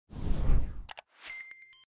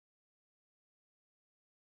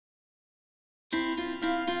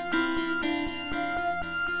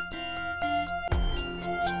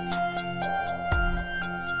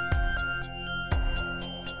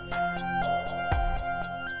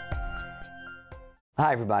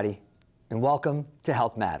Hi, everybody, and welcome to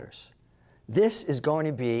Health Matters. This is going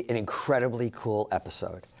to be an incredibly cool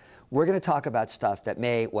episode. We're going to talk about stuff that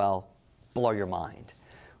may, well, blow your mind.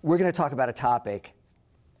 We're going to talk about a topic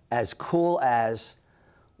as cool as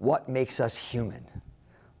what makes us human.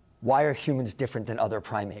 Why are humans different than other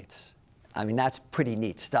primates? I mean, that's pretty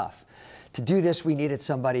neat stuff. To do this, we needed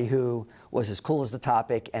somebody who was as cool as the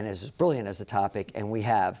topic and as brilliant as the topic, and we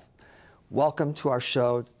have. Welcome to our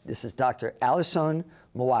show. This is Dr. Alysson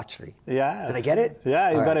Muotri. Yeah. Did I get it?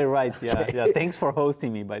 Yeah, you got right. it right. Yeah, yeah. Thanks for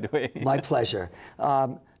hosting me, by the way. My pleasure.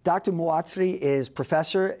 Dr. Muotri is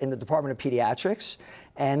professor in the Department of Pediatrics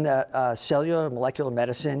and Cellular Molecular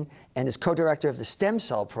Medicine, and is co-director of the Stem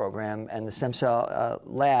Cell Program and the Stem Cell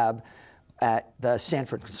Lab at the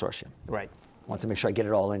Sanford Consortium. Right. I want to make sure I get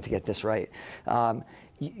it all in to get this right.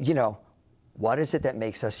 You know, what is it that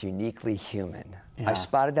makes us uniquely human? Yeah. I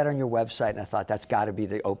spotted that on your website, and I thought that's got to be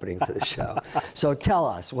the opening for the show. So tell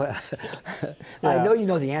us. What, I know you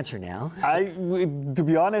know the answer now. To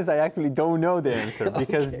be honest, I actually don't know the answer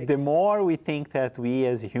because the more we think that we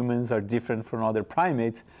as humans are different from other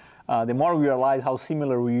primates, the more we realize how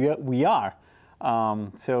similar we are.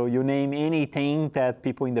 So you name anything that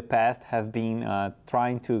people in the past have been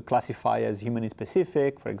trying to classify as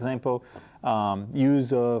human-specific, for example,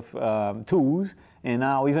 use of tools, and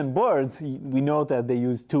now even birds, we know that they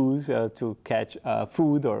use tools to catch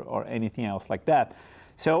food or anything else like that.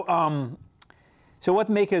 So, so what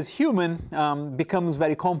makes us human becomes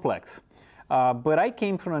very complex. But I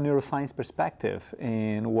came from a neuroscience perspective,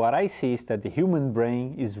 and what I see is that the human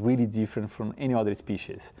brain is really different from any other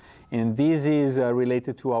species. And this is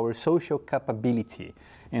related to our social capability.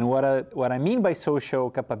 And what I mean by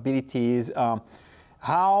social capability is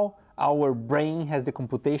how our brain has the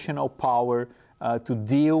computational power to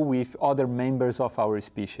deal with other members of our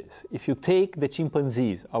species. If you take the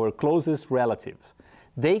chimpanzees, our closest relatives,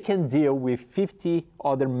 they can deal with 50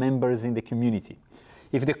 other members in the community.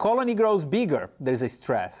 If the colony grows bigger, there's a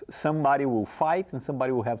stress. Somebody will fight and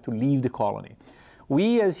somebody will have to leave the colony.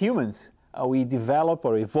 We as humans, we develop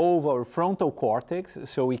or evolve our frontal cortex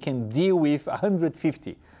so we can deal with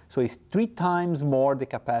 150. So it's 3 times more the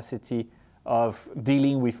capacity of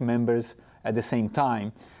dealing with members at the same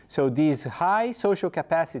time. So this high social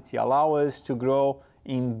capacity allow us to grow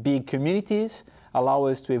in big communities, allow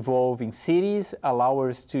us to evolve in cities, allow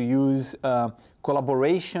us to use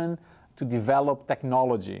collaboration to develop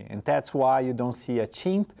technology. And that's why you don't see a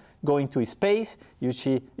chimp going to space, you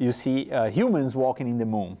see humans walking in the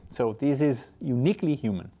moon. So this is uniquely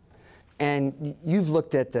human. And you've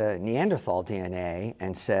looked at the Neanderthal DNA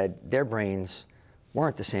and said their brains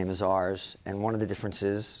weren't the same as ours, and one of the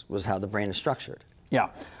differences was how the brain is structured. Yeah.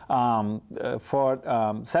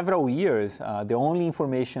 For several years, the only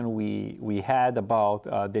information we had about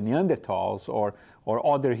the Neanderthals or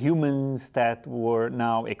other humans that were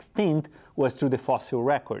now extinct was through the fossil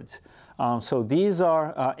records. So these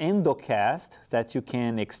are endocasts that you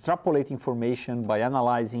can extrapolate information by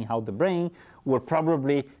analyzing how the brain will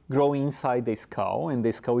probably grow inside the skull, and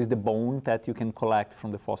the skull is the bone that you can collect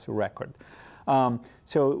from the fossil record.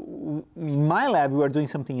 So in my lab, we are doing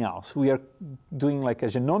something else. We are doing like a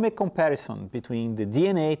genomic comparison between the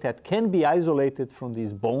DNA that can be isolated from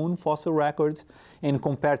these bone fossil records and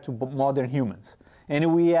compared to modern humans.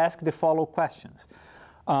 And we ask the following questions.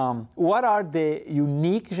 What are the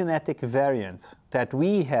unique genetic variants that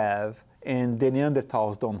we have and the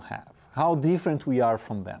Neanderthals don't have? How different we are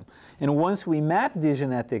from them? And once we map these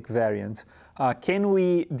genetic variants, can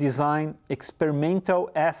we design experimental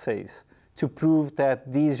assays to prove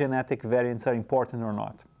that these genetic variants are important or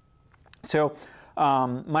not? So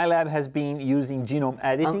my lab has been using genome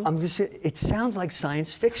editing. It sounds like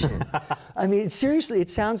science fiction. I mean, seriously, it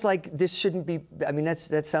sounds like this shouldn't be, I mean,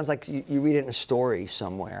 that sounds like you read it in a story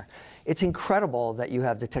somewhere. It's incredible that you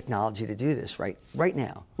have the technology to do this right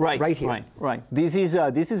now, right here. Right. This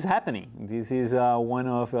is happening. This is one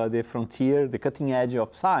of the frontier, the cutting edge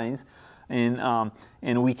of science.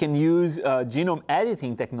 And we can use genome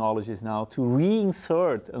editing technologies now to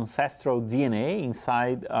reinsert ancestral DNA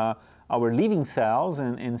inside our living cells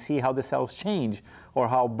and see how the cells change or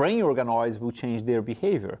how brain organoids will change their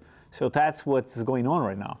behavior. So that's what's going on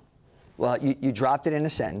right now. Well, you dropped it in a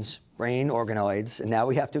sentence, brain organoids, and now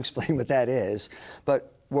we have to explain what that is.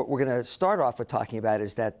 But what we're going to start off with talking about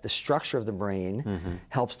is that the structure of the brain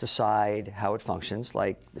helps decide how it functions,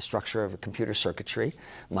 like the structure of a computer circuitry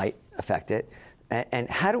might affect it. And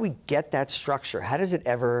how do we get that structure? How does it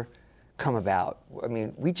ever come about? I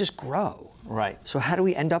mean, we just grow. Right. So how do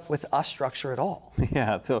we end up with a structure at all?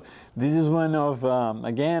 Yeah, so this is one of,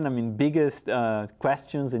 again, biggest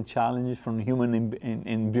questions and challenges from human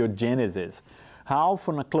embryogenesis. How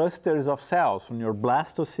from the clusters of cells, from your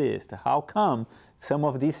blastocyst, how come some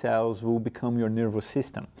of these cells will become your nervous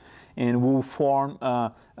system and will form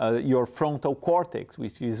your frontal cortex,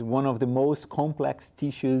 which is one of the most complex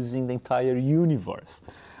tissues in the entire universe.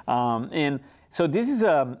 And so this is,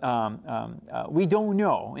 we don't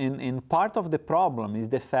know. And part of the problem is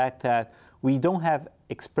the fact that we don't have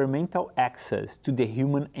experimental access to the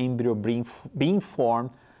human embryo being formed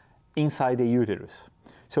inside the uterus.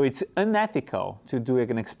 So it's unethical to do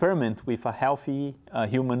an experiment with a healthy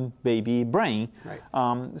human baby brain.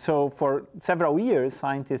 Right. So for several years,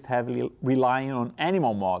 scientists have relying on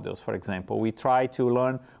animal models, for example. We try to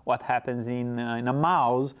learn what happens in a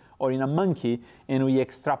mouse or in a monkey, and we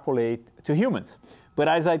extrapolate to humans. But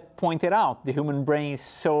as I pointed out, the human brain is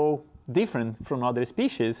so different from other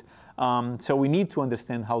species, so we need to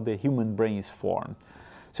understand how the human brain is formed.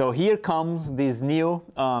 So here comes this new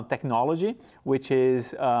technology, which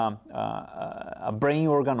is a brain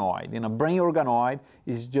organoid. And a brain organoid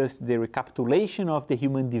is just the recapitulation of the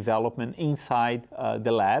human development inside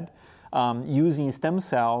the lab, using stem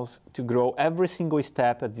cells to grow every single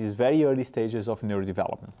step at these very early stages of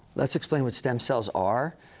neurodevelopment. Let's explain what stem cells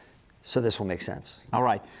are, so this will make sense. All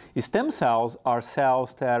right. Stem cells are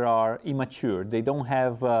cells that are immature. They don't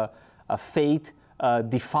have a fate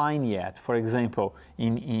defined yet. For example,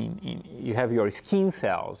 you have your skin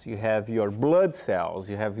cells, you have your blood cells,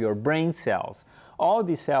 you have your brain cells. All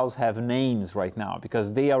these cells have names right now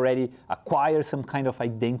because they already acquire some kind of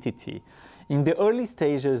identity. In the early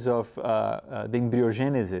stages of the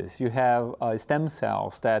embryogenesis, you have stem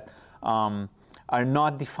cells that are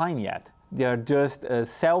not defined yet. They are just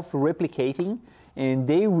self-replicating, and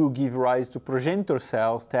they will give rise to progenitor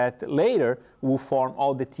cells that later will form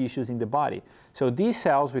all the tissues in the body. So these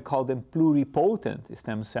cells, we call them pluripotent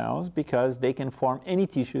stem cells because they can form any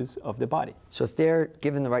tissues of the body. So if they're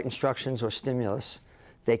given the right instructions or stimulus,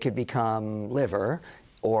 they could become liver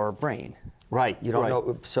or brain. Right. You don't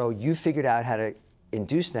know, so you figured out how to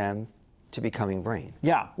induce them to becoming brain.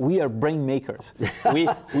 Yeah, we are brain makers.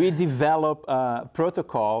 we develop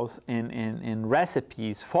protocols and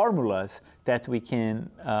recipes, formulas that we can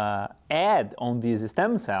add on these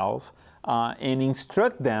stem cells and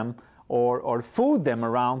instruct them or food them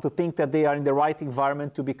around to think that they are in the right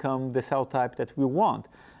environment to become the cell type that we want.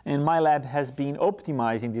 And my lab has been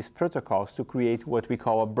optimizing these protocols to create what we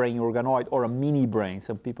call a brain organoid or a mini brain.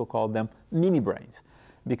 Some people call them mini brains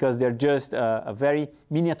because they're just a very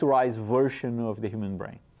miniaturized version of the human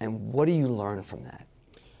brain. And what do you learn from that?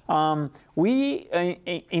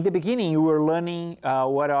 In the beginning, we were learning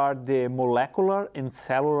what are the molecular and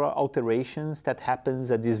cellular alterations that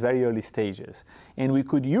happens at these very early stages. And we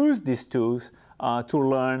could use these tools to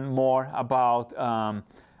learn more about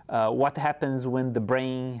what happens when the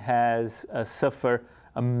brain has suffered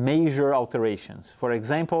major alterations. For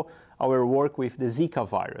example, our work with the Zika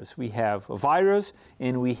virus. We have a virus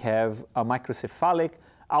and we have a microcephalic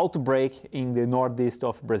outbreak in the northeast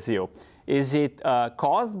of Brazil. Is it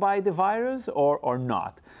caused by the virus or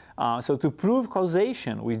not? So to prove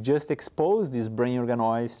causation, we just exposed these brain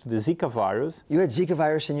organoids to the Zika virus. You had Zika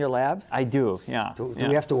virus in your lab? I do, yeah. Do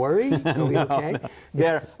we have to worry? Are we okay? No.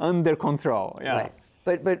 They're under control, yeah.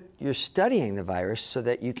 Right. But you're studying the virus so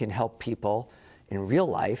that you can help people in real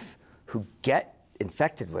life who get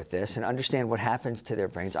infected with this and understand what happens to their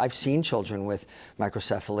brains. I've seen children with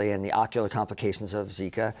microcephaly and the ocular complications of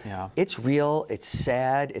Zika. Yeah. It's real, it's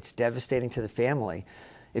sad, it's devastating to the family.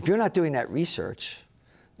 If you're not doing that research,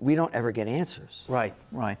 we don't ever get answers. Right,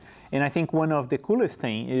 right. And I think one of the coolest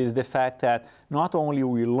things is the fact that not only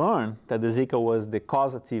we learn that the Zika was the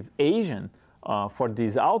causative agent for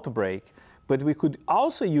this outbreak, but we could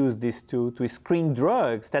also use this to screen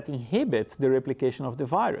drugs that inhibits the replication of the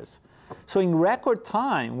virus. So in record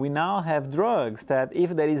time, we now have drugs that if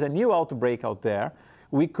there is a new outbreak out there,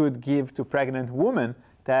 we could give to pregnant women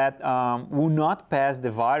that will not pass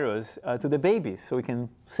the virus to the babies, so we can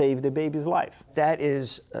save the baby's life. That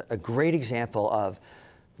is a great example of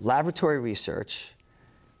laboratory research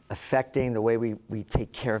affecting the way we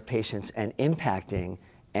take care of patients and impacting.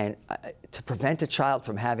 And to prevent a child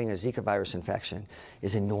from having a Zika virus infection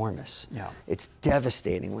is enormous. Yeah. It's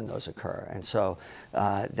devastating when those occur. And so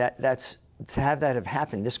to have that have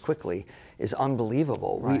happened this quickly is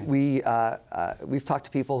unbelievable. Right. We've talked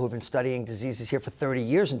to people who've been studying diseases here for 30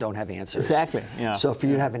 years and don't have answers. Exactly. Yeah. So for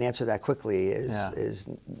you to have an answer that quickly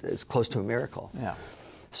is close to a miracle. Yeah.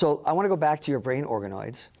 So I want to go back to your brain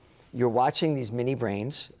organoids. You're watching these mini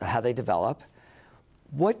brains, how they develop.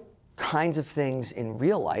 What kinds of things in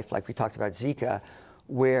real life, like we talked about Zika,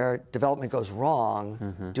 where development goes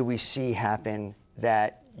wrong, do we see happen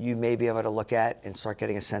that you may be able to look at and start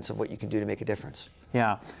getting a sense of what you can do to make a difference?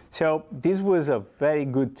 Yeah, so this was a very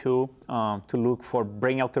good tool to look for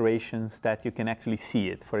brain alterations that you can actually see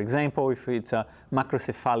it. For example, if it's a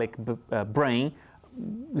macrocephalic brain,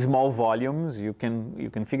 small volumes, you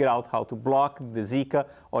can figure out how to block the Zika,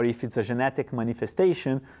 or if it's a genetic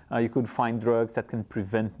manifestation, you could find drugs that can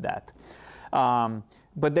prevent that.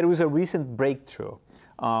 But there was a recent breakthrough.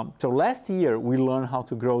 So last year, we learned how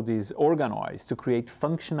to grow these organoids to create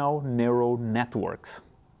functional neural networks.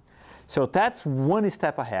 So that's one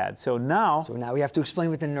step ahead. So now we have to explain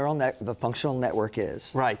what the functional network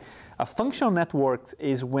is. Right. A functional network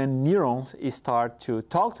is when neurons start to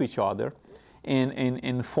talk to each other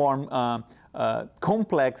and form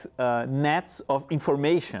complex nets of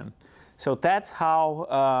information. So that's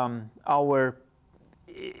how our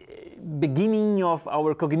beginning of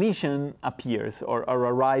our cognition appears or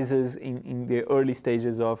arises in the early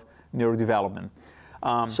stages of neurodevelopment.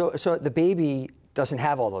 So the baby doesn't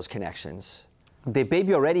have all those connections. The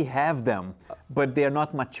baby already have them, but they're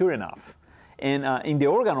not mature enough. And in the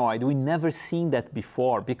organoid, we never seen that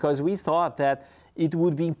before because we thought that it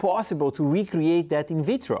would be impossible to recreate that in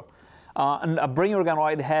vitro. And a brain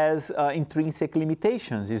organoid has intrinsic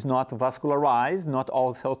limitations. It's not vascularized, not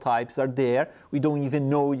all cell types are there. We don't even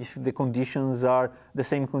know if the conditions are the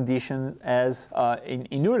same condition as in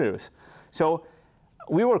utero. So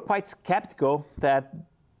we were quite skeptical that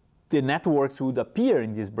the networks would appear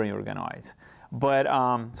in these brain organoids. But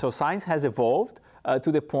so science has evolved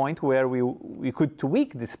to the point where we could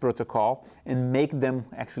tweak this protocol and make them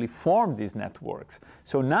actually form these networks.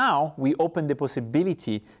 So now we open the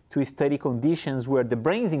possibility to study conditions where the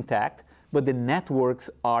brain is intact, but the networks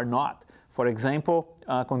are not. For example,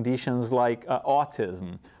 conditions like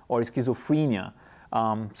autism or schizophrenia.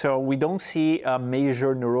 So we don't see a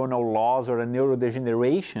major neuronal loss or a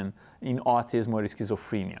neurodegeneration in autism or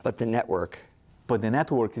schizophrenia. But the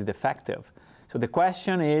network is defective. So the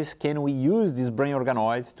question is, can we use these brain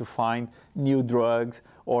organoids to find new drugs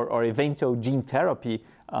or eventual gene therapy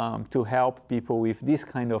to help people with this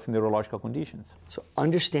kind of neurological conditions? So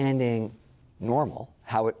understanding normal,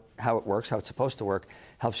 how it works, how it's supposed to work,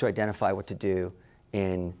 helps you identify what to do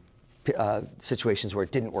in situations where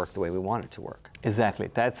it didn't work the way we want it to work. Exactly.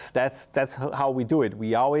 That's how we do it.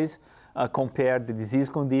 We always compare the disease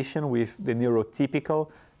condition with the neurotypical.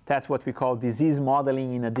 That's what we call disease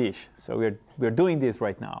modeling in a dish. So we're doing this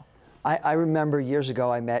right now. I remember years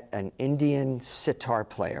ago I met an Indian sitar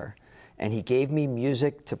player, and he gave me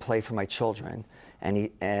music to play for my children.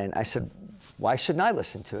 And I said, why shouldn't I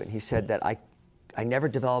listen to it? And he said that I never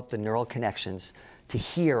developed the neural connections to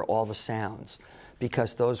hear all the sounds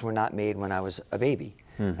because those were not made when I was a baby.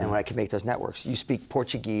 And when I could make those networks. You speak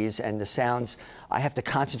Portuguese, and the sounds, I have to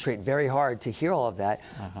concentrate very hard to hear all of that,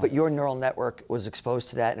 but your neural network was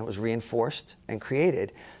exposed to that and it was reinforced and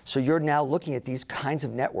created. So you're now looking at these kinds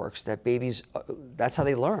of networks that babies, that's how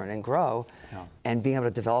they learn and grow, and being able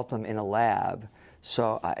to develop them in a lab.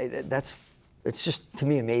 So it's just, to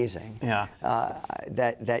me, amazing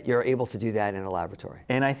that you're able to do that in a laboratory.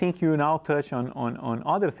 And I think you now touch on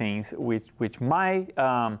other things which might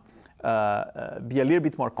be a little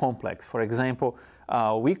bit more complex. For example,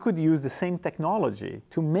 we could use the same technology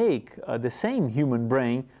to make the same human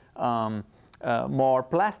brain more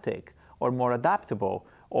plastic or more adaptable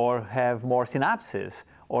or have more synapses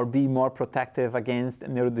or be more protective against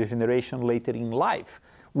neurodegeneration later in life.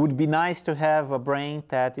 Would be nice to have a brain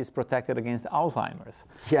that is protected against Alzheimer's.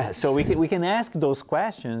 Yes. So we can ask those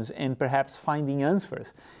questions and perhaps finding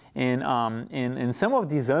answers. And some of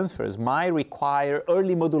these answers might require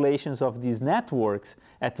early modulations of these networks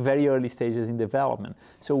at very early stages in development.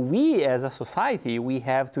 So we, as a society, we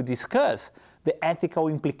have to discuss the ethical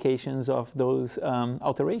implications of those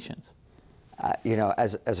alterations. You know,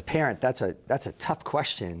 as a parent, that's a tough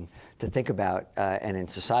question to think about, and in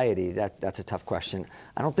society, that's a tough question.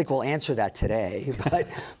 I don't think we'll answer that today,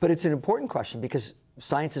 but it's an important question because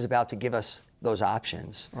science is about to give us those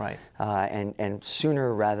options, right? And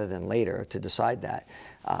sooner rather than later to decide that.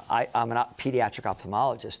 I'm a pediatric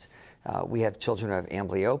ophthalmologist. We have children who have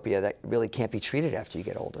amblyopia that really can't be treated after you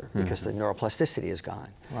get older because the neuroplasticity is gone.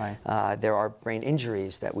 Right. There are brain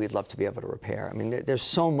injuries that we'd love to be able to repair. I mean, there's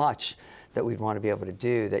so much that we'd want to be able to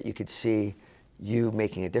do that you could see you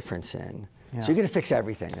making a difference in. So you're going to fix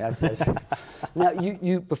everything. Now,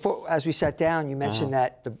 before, as we sat down, you mentioned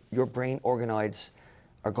that your brain organoids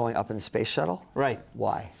are going up in the space shuttle? Right.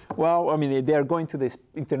 Why? Well, I mean, they're going to the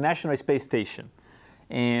International Space Station.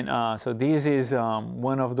 And so this is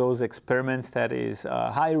one of those experiments that is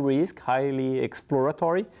high risk, highly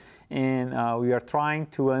exploratory. And we are trying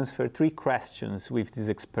to answer 3 questions with this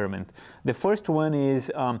experiment. The first one is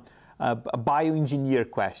a bioengineer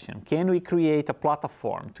question. Can we create a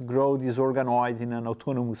platform to grow these organoids in an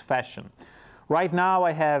autonomous fashion? Right now,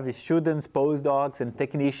 I have students, postdocs, and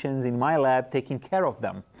technicians in my lab taking care of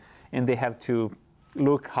them. And they have to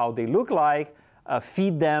look how they look like,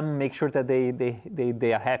 feed them, make sure that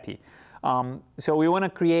they are happy. So we want to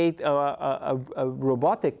create a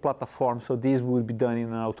robotic platform, so this will be done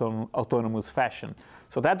in an autonomous fashion.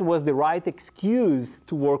 So that was the right excuse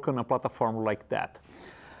to work on a platform like that.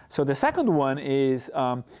 So the second one is,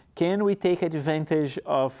 can we take advantage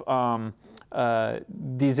of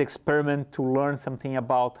this experiment to learn something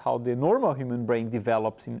about how the normal human brain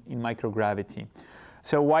develops in microgravity?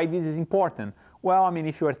 So why this is important? Well, I mean,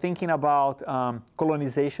 if you are thinking about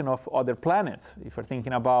colonization of other planets, if you're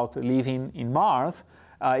thinking about living in Mars,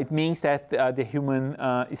 it means that the human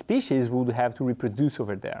species would have to reproduce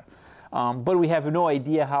over there. But we have no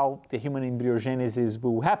idea how the human embryogenesis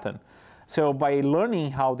will happen. So by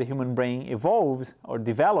learning how the human brain evolves or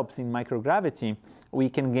develops in microgravity, we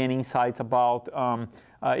can gain insights about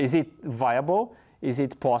is it viable, is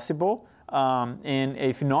it possible, and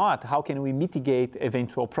if not, how can we mitigate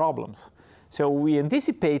eventual problems? So we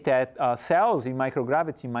anticipate that cells in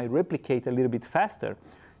microgravity might replicate a little bit faster.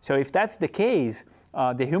 So if that's the case,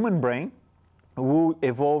 the human brain will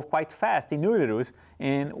evolve quite fast in uterus,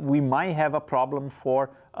 and we might have a problem for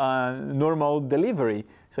normal delivery.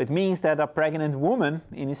 So it means that a pregnant woman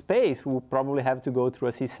in space will probably have to go through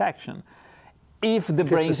a C-section. If the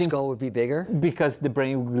brain, because the skull would be bigger? Because the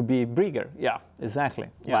brain would be bigger, yeah, exactly.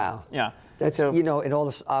 Yeah. Wow. Yeah. That's, so, you know, in all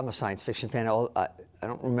this, I'm a science fiction fan. I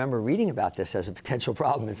don't remember reading about this as a potential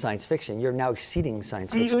problem in science fiction. You're now exceeding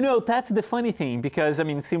science fiction. You know, that's the funny thing, because, I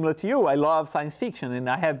mean, similar to you, I love science fiction, and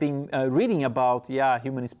I have been reading about,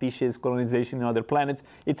 human species, colonization in other planets.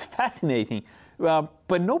 It's fascinating.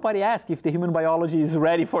 But nobody asked if the human biology is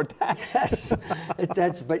ready for that.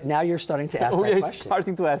 Yes, but now you're starting to ask that question. We're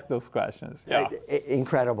starting to ask those questions. Yeah.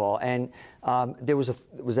 Incredible. And there was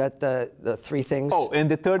that the 3 things? Oh, and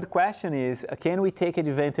the third question is, can we take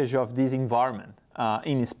advantage of this environment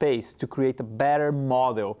in space to create a better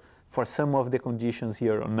model for some of the conditions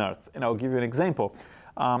here on Earth? And I'll give you an example.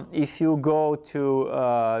 If you go to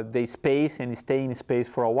the space and stay in space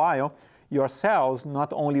for a while, your cells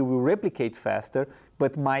not only will replicate faster,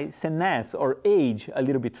 but might senesce or age a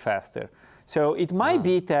little bit faster. So it might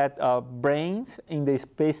be that brains in the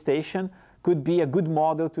space station could be a good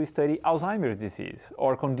model to study Alzheimer's disease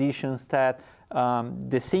or conditions that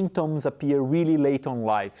the symptoms appear really late on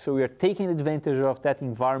life. So we are taking advantage of that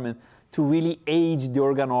environment to really age the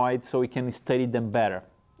organoids so we can study them better.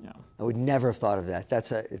 Yeah. I would never have thought of that.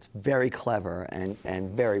 It's very clever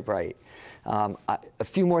and very bright. A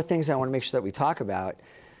few more things I want to make sure that we talk about.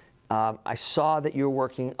 I saw that you were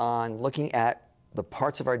working on looking at the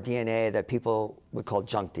parts of our DNA that people would call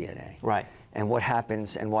junk DNA. Right. And what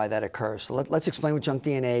happens and why that occurs. So let's explain what junk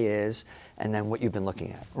DNA is and then what you've been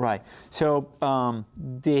looking at. Right. So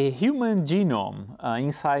the human genome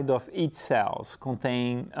inside of each cells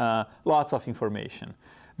contain lots of information.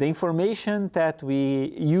 The information that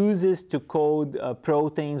we uses to code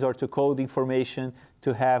proteins or to code information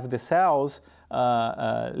to have the cells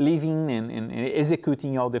living and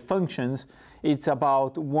executing all the functions, it's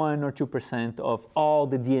about 1 or 2% of all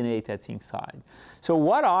the DNA that's inside. So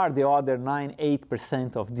what are the other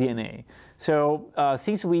 8% of DNA? So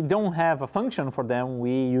since we don't have a function for them,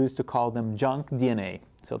 we used to call them junk DNA.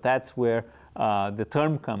 So that's where the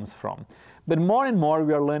term comes from. But more and more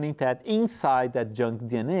we are learning that inside that junk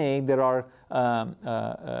DNA there are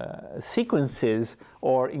sequences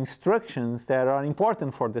or instructions that are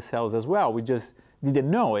important for the cells as well. We just didn't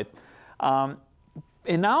know it.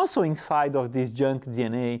 And also inside of this junk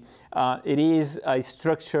DNA, it is a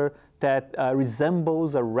structure that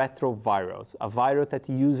resembles a retrovirus, a virus that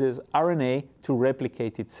uses RNA to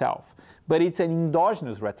replicate itself. But it's an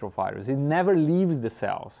endogenous retrovirus. It never leaves the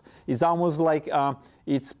cells. It's almost like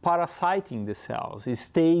it's parasiting the cells. It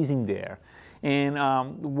stays in there. And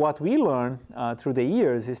what we learn through the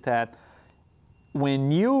years is that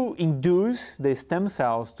when you induce the stem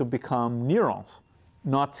cells to become neurons,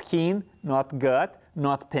 not skin, not gut,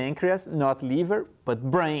 not pancreas, not liver, but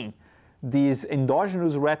brain, these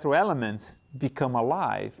endogenous retroelements become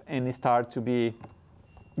alive and start to be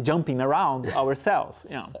jumping around our cells.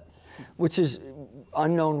 Yeah. Which is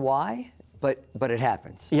unknown why, but it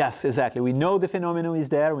happens. Yes, exactly. We know the phenomenon is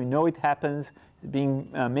there. We know it happens. There's been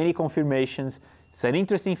many confirmations. It's an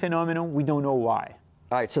interesting phenomenon. We don't know why.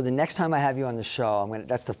 All right, so the next time I have you on the show,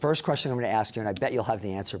 that's the first question I'm going to ask you, and I bet you'll have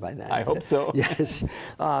the answer by then. I hope so. Yes.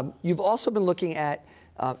 You've also been looking at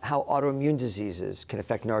how autoimmune diseases can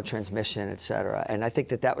affect neurotransmission, et cetera. And I think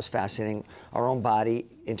that was fascinating, our own body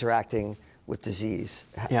interacting with disease.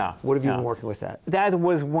 Yeah. What have you been working with that? That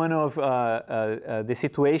was one of the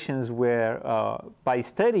situations where, by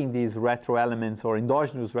studying these retroelements or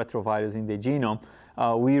endogenous retrovirus in the genome,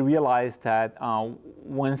 we realized that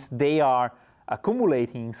once they are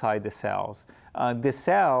accumulating inside the cells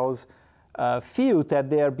feel that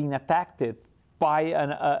they are being attacked by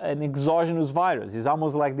an exogenous virus. It's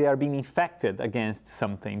almost like they are being infected against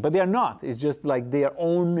something, but they are not. It's just like their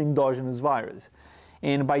own endogenous virus.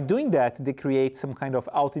 And by doing that, they create some kind of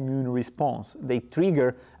autoimmune response. They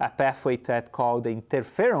trigger a pathway that called the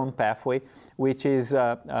interferon pathway, which is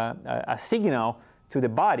a signal to the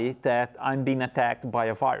body that I'm being attacked by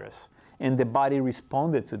a virus. And the body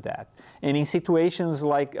responded to that. And in situations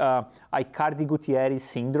like Aicardi-Goutieres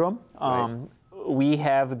syndrome, we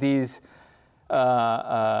have this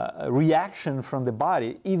reaction from the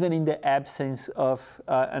body, even in the absence of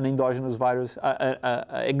an endogenous virus,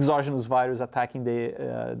 exogenous virus attacking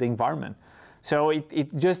the environment. So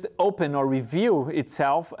it just opened or revealed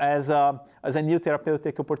itself as a new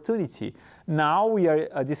therapeutic opportunity. Now we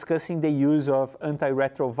are discussing the use of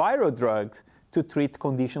antiretroviral drugs to treat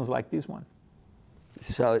conditions like this one.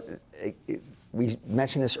 So we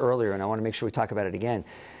mentioned this earlier, and I want to make sure we talk about it again.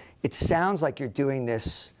 It sounds like you're doing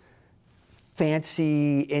this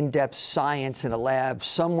fancy, in-depth science in a lab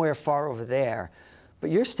somewhere far over there, but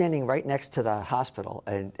you're standing right next to the hospital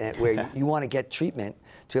and where you want to get treatment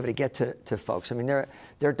to be able to get to folks. I mean, there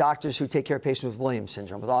are doctors who take care of patients with Williams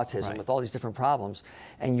syndrome, with autism, with all these different problems,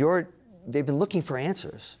 and they've been looking for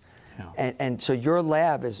answers. Yeah. And so your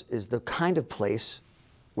lab is the kind of place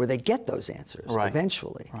where they get those answers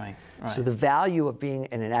eventually. Right. So the value of being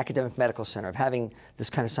in an academic medical center, of having this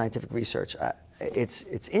kind of scientific research,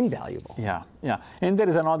 it's invaluable. Yeah. And there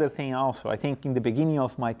is another thing also. I think in the beginning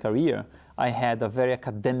of my career, I had a very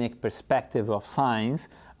academic perspective of science.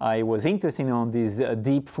 I was interested in these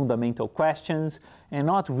deep fundamental questions and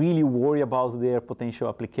not really worry about their potential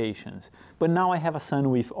applications. But now I have a son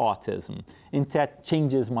with autism, and that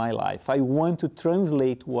changes my life. I want to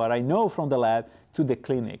translate what I know from the lab to the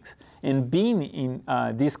clinics. And being in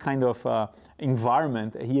this kind of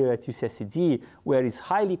environment here at UCSD, where it's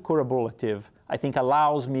highly corroborative, I think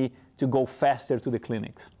allows me to go faster to the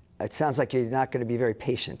clinics. It sounds like you're not going to be very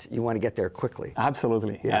patient. You want to get there quickly.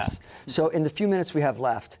 Absolutely. Yes. Yeah. So in the few minutes we have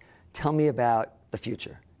left, tell me about the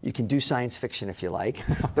future. You can do science fiction if you like,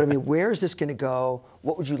 but I mean, where is this going to go?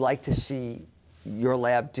 What would you like to see your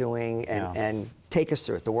lab doing, and take us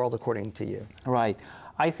through it, the world according to you? Right.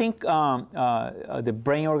 I think the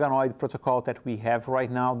brain organoid protocol that we have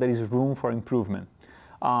right now, there is room for improvement.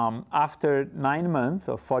 After 9 months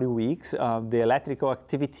or 40 weeks, the electrical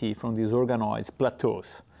activity from these organoids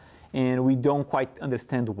plateaus. And we don't quite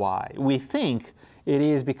understand why. We think it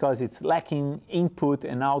is because it's lacking input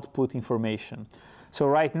and output information. So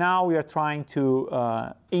right now we are trying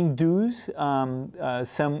to induce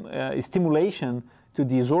some stimulation to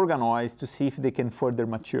these organoids to see if they can further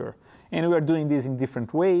mature. And we are doing this in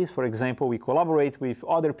different ways. For example, we collaborate with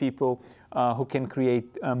other people who can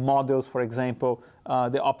create models, for example,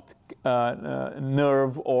 the optic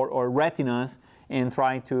nerve or retinas, and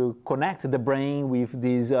trying to connect the brain with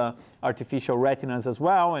these artificial retinas as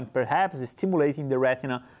well, and perhaps stimulating the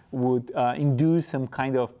retina would induce some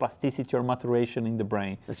kind of plasticity or maturation in the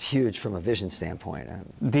brain. That's huge from a vision standpoint.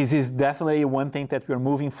 This is definitely one thing that we're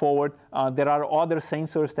moving forward. There are other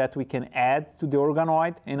sensors that we can add to the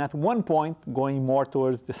organoid, and at one point, going more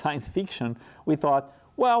towards the science fiction, we thought,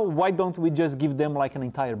 well, why don't we just give them like an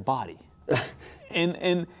entire body?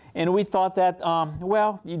 And we thought that,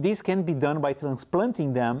 well, this can be done by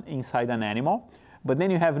transplanting them inside an animal, but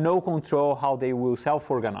then you have no control how they will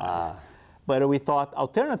self-organize. But we thought,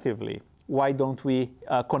 alternatively, why don't we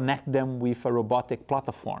connect them with a robotic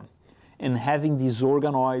platform? And having these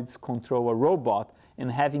organoids control a robot,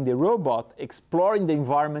 and having the robot exploring the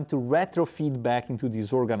environment to retrofeed back into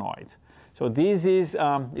these organoids. So this is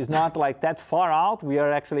not like that far out. We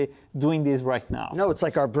are actually doing this right now. No, it's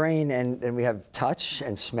like our brain, and we have touch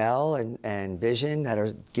and smell and vision that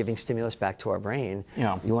are giving stimulus back to our brain.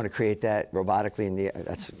 Yeah. You want to create that robotically,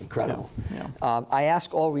 that's incredible. Yeah. I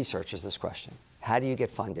ask all researchers this question. How do you get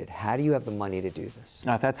funded? How do you have the money to do this?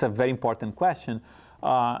 That's a very important question.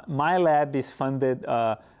 My lab is funded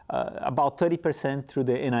about 30% through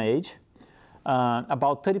the NIH.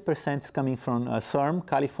 About 30% is coming from CERM,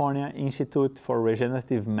 California Institute for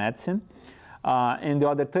Regenerative Medicine. And the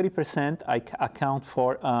other 30% I account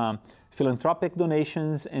for philanthropic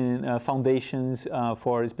donations and foundations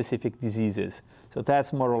for specific diseases. So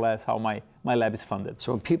that's more or less how my lab is funded.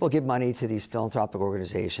 So when people give money to these philanthropic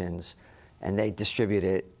organizations and they distribute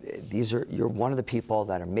it, you're one of the people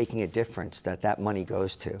that are making a difference that money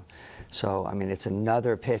goes to. So, I mean, it's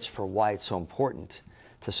another pitch for why it's so important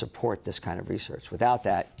to support this kind of research. Without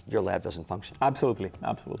that, your lab doesn't function. Absolutely,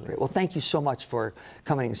 absolutely. Great. Well, thank you so much for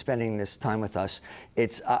coming and spending this time with us.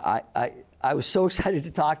 I was so excited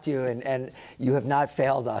to talk to you, and you have not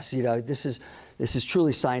failed us. You know, this is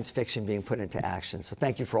truly science fiction being put into action. So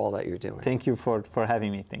thank you for all that you're doing. Thank you for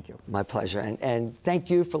having me. Thank you. My pleasure. And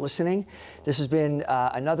thank you for listening. This has been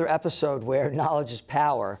another episode where knowledge is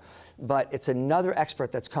power, but it's another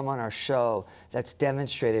expert that's come on our show that's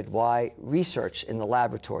demonstrated why research in the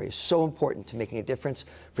laboratory is so important to making a difference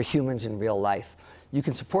for humans in real life. You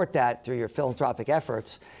can support that through your philanthropic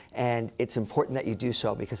efforts, and it's important that you do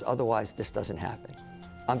so because otherwise this doesn't happen.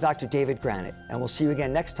 I'm Dr. David Granite, and we'll see you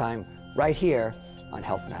again next time right here on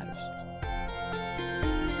Health Matters.